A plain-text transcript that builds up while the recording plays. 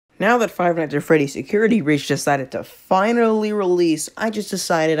Now that Five Nights at Freddy's Security Breach decided to finally release, I just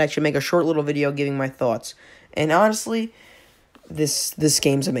decided I should make a short little video giving my thoughts. And honestly, this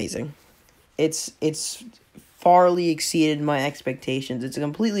game's amazing. It's farly exceeded my expectations. It's a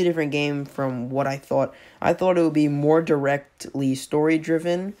completely different game from what I thought. I thought it would be more directly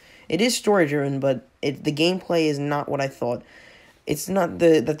story-driven. It is story-driven, but the gameplay is not what I thought. It's not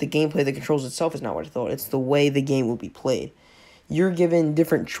that the gameplay, the controls itself is not what I thought. It's the way the game will be played. You're given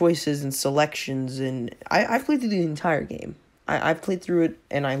different choices and selections, and I've played through the entire game. I've played through it,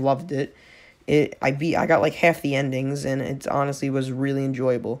 and I loved it. I got like half the endings, and it honestly was really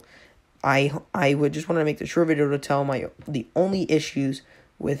enjoyable. I would just want to make the short video to tell the only issues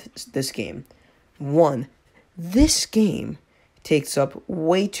with this game. One, this game takes up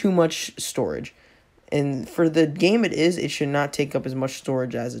way too much storage. And for the game it should not take up as much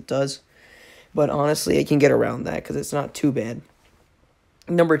storage as it does. But honestly, it can get around that because it's not too bad.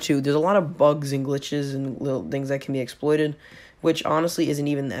 Number two, there's a lot of bugs and glitches and little things that can be exploited, which honestly isn't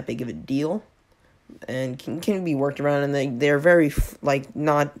even that big of a deal. And can be worked around, and they're very,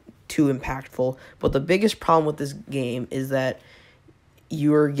 not too impactful. But the biggest problem with this game is that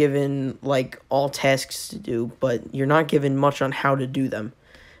you're given, all tasks to do, but you're not given much on how to do them.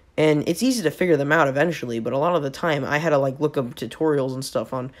 And it's easy to figure them out eventually, but a lot of the time, I had to, look up tutorials and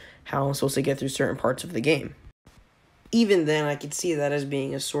stuff on how I'm supposed to get through certain parts of the game. Even then, I could see that as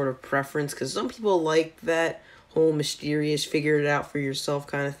being a sort of preference, because some people like that whole mysterious, figure it out for yourself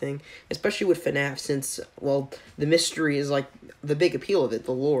kind of thing, especially with FNaF, since, the mystery is, the big appeal of it,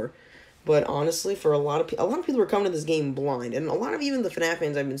 the lore. But honestly, for a lot of people are coming to this game blind, and a lot of even the FNaF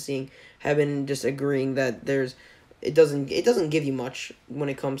fans I've been seeing have been just agreeing that it doesn't give you much when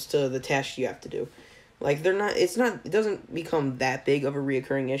it comes to the tasks you have to do. It doesn't become that big of a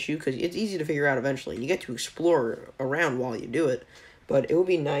reoccurring issue, because it's easy to figure out eventually. You get to explore around while you do it, but it would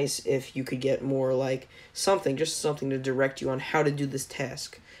be nice if you could get more, something to direct you on how to do this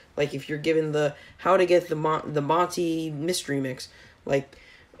task. If you're given how to get the Monty mystery mix,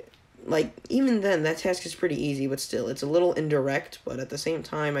 even then, that task is pretty easy, but still, it's a little indirect, but at the same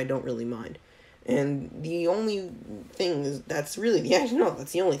time, I don't really mind. And the only thing that's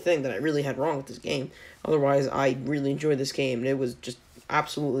the only thing that I really had wrong with this game. Otherwise, I really enjoyed this game, and it was just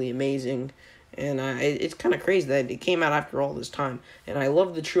absolutely amazing. And it's kind of crazy that it came out after all this time. And I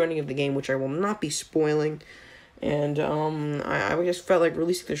love the true ending of the game, which I will not be spoiling. And I just felt like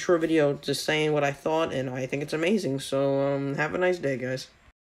releasing this short video just saying what I thought, and I think it's amazing. So have a nice day, guys.